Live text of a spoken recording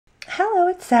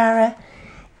it's Sarah,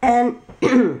 and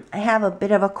I have a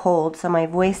bit of a cold, so my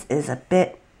voice is a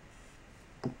bit,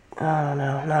 I don't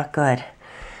know, not good.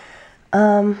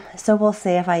 So we'll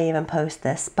see if I even post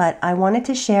this, but I wanted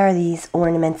to share these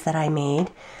ornaments that I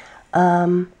made.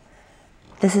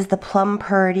 This is the Plum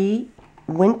Purdy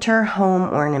Winter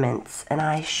Home Ornaments, and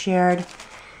I shared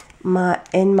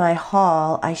in my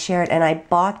haul, and I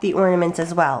bought the ornaments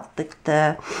as well.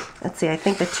 Let's see, I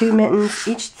think the 2 mittens,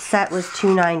 each set was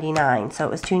 $2.99, so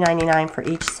it was $2.99 for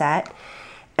each set.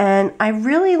 And I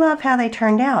really love how they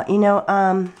turned out. You know,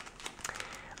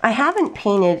 I haven't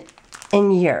painted in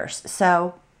years,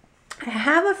 so I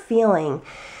have a feeling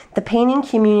the painting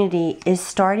community is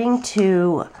starting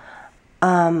to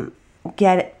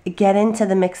get into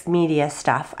the mixed media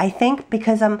stuff. I think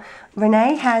because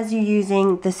Renee has you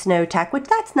using the snow-tex, which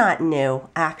that's not new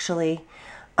actually,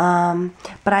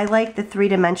 but I like the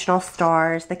 3-dimensional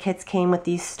stars. The kits came with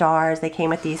these stars, they came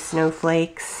with these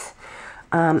snowflakes,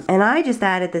 and I just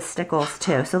added the stickles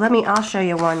too. So I'll show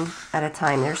you one at a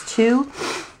time. There's 2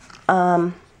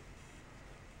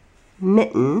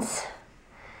 mittens,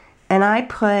 and I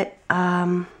put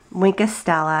Wink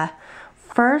Stella.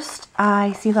 First,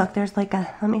 look, there's like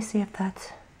a, let me see if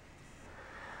that's,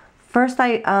 first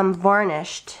I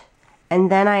varnished, and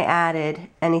then I added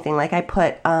anything, like I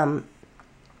put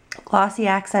glossy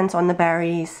accents on the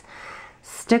berries,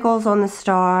 stickles on the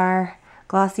star,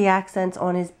 glossy accents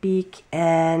on his beak,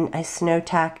 and I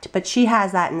snow-tecked, but she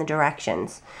has that in the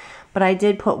directions. But I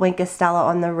did put Wink Stella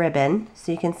on the ribbon,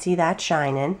 so you can see that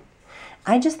shining.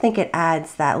 I just think it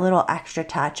adds that little extra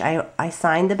touch. I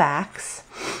signed the backs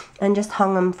and just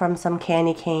hung them from some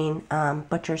candy cane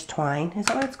butcher's twine. Is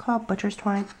that what it's called? Butcher's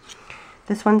twine?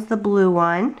 This one's the blue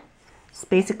one. It's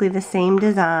basically the same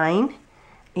design.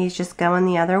 He's just going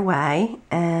the other way.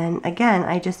 And again,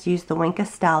 I just used the Wink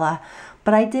Stella,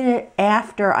 but I did it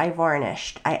after I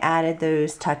varnished. I added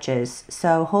those touches.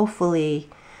 So hopefully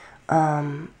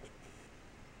it'll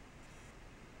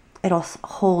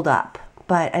hold up.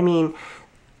 But I mean,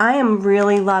 I am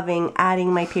really loving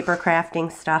adding my paper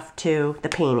crafting stuff to the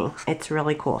painting. It's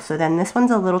really cool. So then this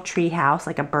one's a little tree house,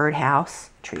 like a bird house.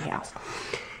 Tree house.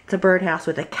 It's a bird house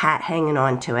with a cat hanging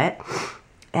on to it.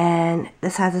 And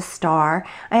this has a star.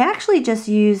 I actually just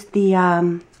used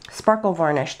the sparkle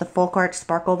varnish, the Folk Art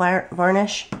sparkle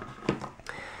varnish.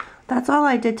 That's all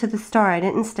I did to the star. I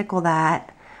didn't stickle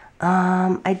that.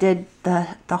 I did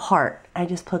the heart. I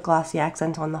just put glossy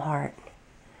accents on the heart.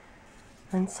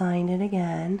 And signed it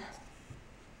again.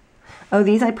 Oh,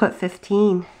 these I put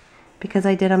 15 because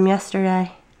I did them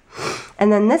yesterday.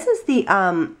 And then this is the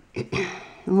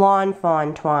Lawn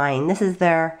Fawn twine. This is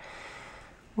their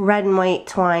red and white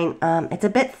twine. It's a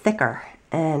bit thicker,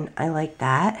 and I like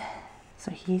that.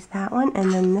 So he's that one.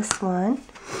 And then this one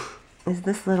is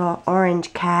this little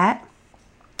orange cat.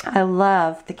 I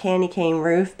love the candy cane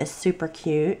roof. It's super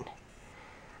cute.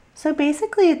 So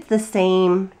basically it's the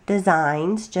same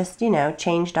designs, just, you know,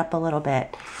 changed up a little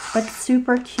bit, but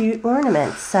super cute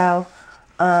ornaments. So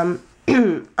I'm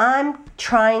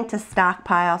trying to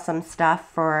stockpile some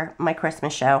stuff for my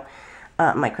Christmas show,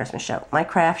 my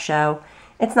craft show.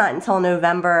 It's not until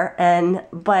November,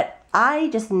 but I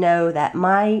just know that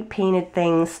my painted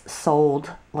things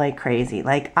sold like crazy.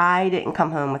 Like, I didn't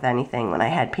come home with anything when I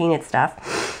had painted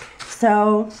stuff.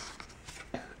 So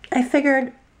I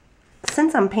figured,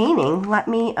 since I'm painting, let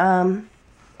me, you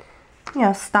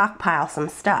know, stockpile some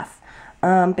stuff.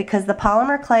 Because the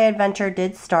Polymer Clay Adventure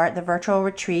did start, the virtual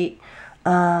retreat.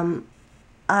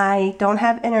 I don't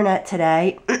have internet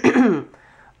today,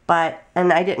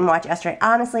 and I didn't watch yesterday.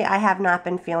 Honestly, I have not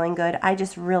been feeling good. I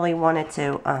just really wanted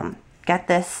to get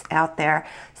this out there.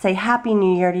 Say Happy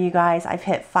New Year to you guys. I've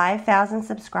hit 5,000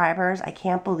 subscribers. I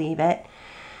can't believe it.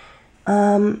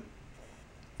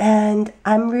 And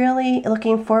I'm really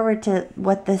looking forward to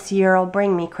what this year will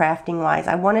bring me crafting wise.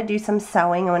 I want to do some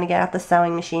sewing. I want to get out the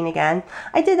sewing machine again.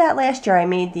 I did that last year. I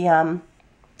made the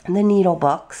needle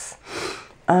books.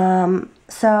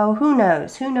 So who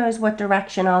knows? Who knows what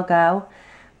direction I'll go.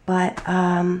 But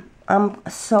I'm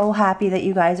so happy that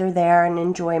you guys are there and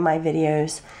enjoy my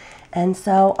videos. And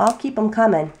so I'll keep them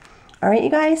coming. All right, you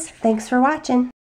guys. Thanks for watching.